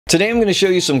Today I'm going to show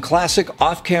you some classic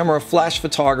off-camera flash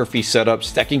photography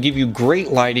setups that can give you great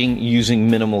lighting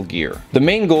using minimal gear. The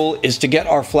main goal is to get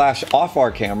our flash off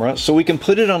our camera so we can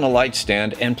put it on a light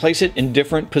stand and place it in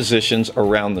different positions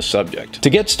around the subject. To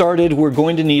get started, we're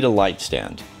going to need a light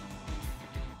stand,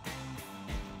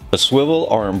 a swivel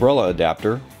or umbrella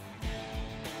adapter,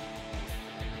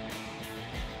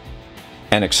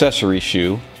 an accessory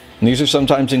shoe. And these are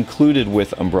sometimes included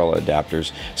with umbrella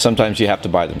adapters. Sometimes you have to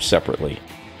buy them separately.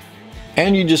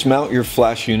 And you just mount your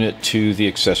flash unit to the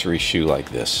accessory shoe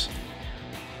like this.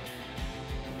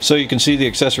 So you can see the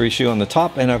accessory shoe on the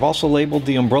top, and I've also labeled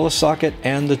the umbrella socket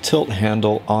and the tilt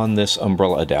handle on this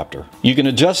umbrella adapter. You can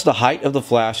adjust the height of the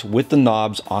flash with the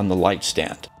knobs on the light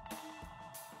stand.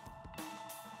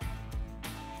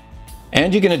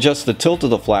 And you can adjust the tilt of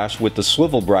the flash with the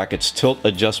swivel bracket's tilt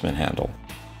adjustment handle.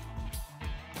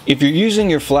 If you're using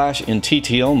your flash in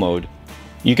TTL mode,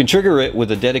 you can trigger it with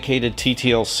a dedicated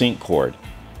TTL sync cord.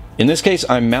 In this case,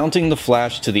 I'm mounting the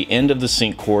flash to the end of the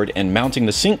sync cord and mounting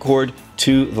the sync cord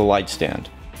to the light stand.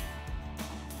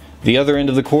 The other end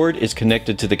of the cord is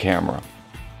connected to the camera.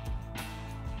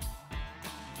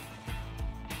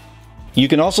 You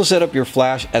can also set up your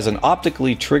flash as an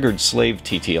optically triggered slave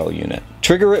TTL unit.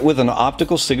 Trigger it with an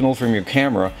optical signal from your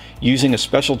camera using a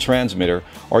special transmitter,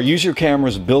 or use your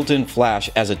camera's built-in flash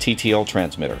as a TTL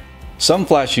transmitter. Some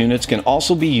flash units can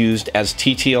also be used as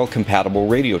TTL compatible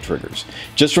radio triggers.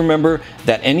 Just remember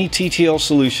that any TTL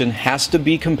solution has to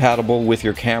be compatible with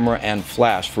your camera and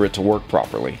flash for it to work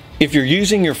properly. If you're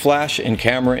using your flash and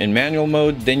camera in manual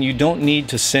mode, then you don't need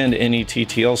to send any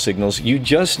TTL signals. You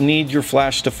just need your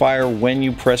flash to fire when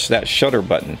you press that shutter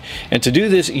button. And to do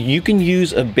this, you can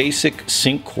use a basic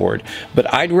sync cord,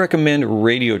 but I'd recommend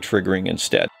radio triggering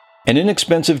instead. An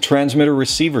inexpensive transmitter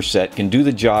receiver set can do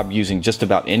the job using just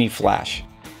about any flash.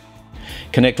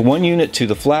 Connect one unit to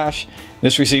the flash.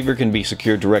 This receiver can be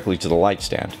secured directly to the light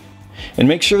stand. And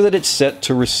make sure that it's set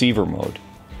to receiver mode.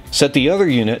 Set the other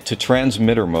unit to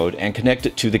transmitter mode and connect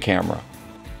it to the camera.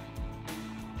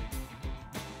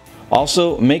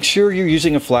 Also, make sure you're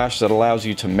using a flash that allows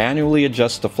you to manually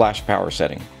adjust the flash power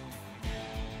setting.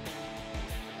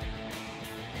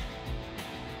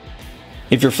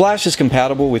 If your flash is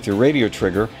compatible with your radio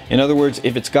trigger, in other words,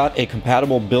 if it's got a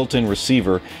compatible built-in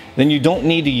receiver, then you don't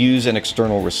need to use an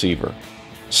external receiver.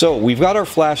 So we've got our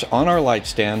flash on our light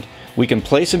stand. We can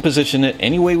place and position it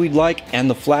any way we'd like, and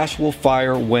the flash will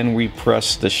fire when we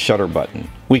press the shutter button.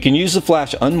 We can use the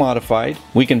flash unmodified,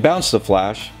 we can bounce the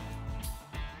flash,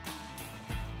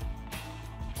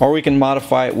 or we can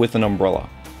modify it with an umbrella.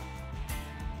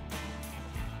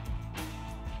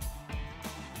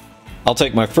 I'll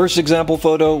take my first example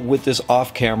photo with this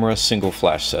off-camera single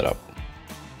flash setup.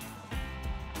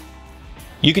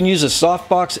 You can use a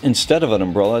softbox instead of an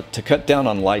umbrella to cut down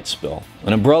on light spill.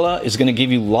 An umbrella is going to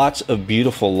give you lots of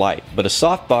beautiful light, but a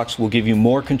softbox will give you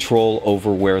more control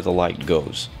over where the light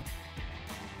goes.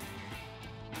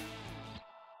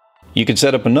 You can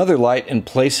set up another light and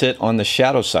place it on the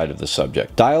shadow side of the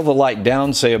subject. Dial the light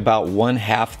down, say about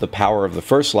 1/2 the power of the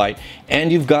first light,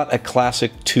 and you've got a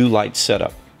classic 2-light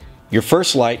setup. Your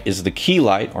first light is the key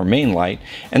light or main light,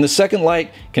 and the second light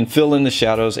can fill in the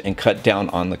shadows and cut down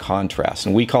on the contrast,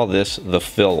 and we call this the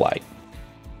fill light.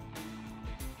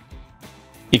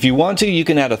 If you want to, you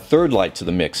can add a third light to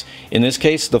the mix. In this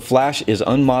case, the flash is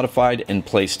unmodified and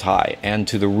placed high and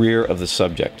to the rear of the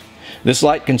subject. This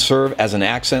light can serve as an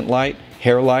accent light,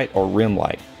 hair light, or rim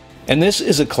light. And this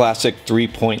is a classic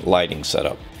 3-point lighting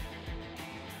setup.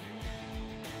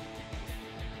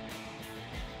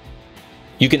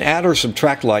 You can add or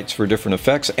subtract lights for different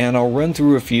effects, and I'll run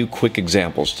through a few quick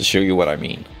examples to show you what I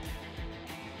mean.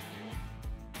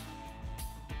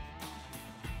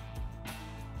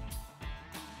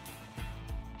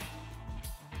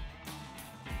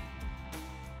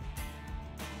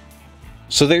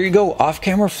 So there you go,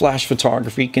 off-camera flash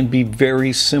photography can be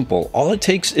very simple. All it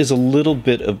takes is a little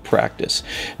bit of practice.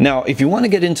 Now, if you want to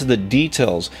get into the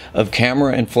details of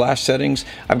camera and flash settings,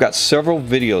 I've got several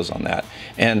videos on that,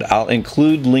 and I'll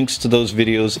include links to those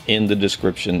videos in the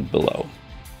description below.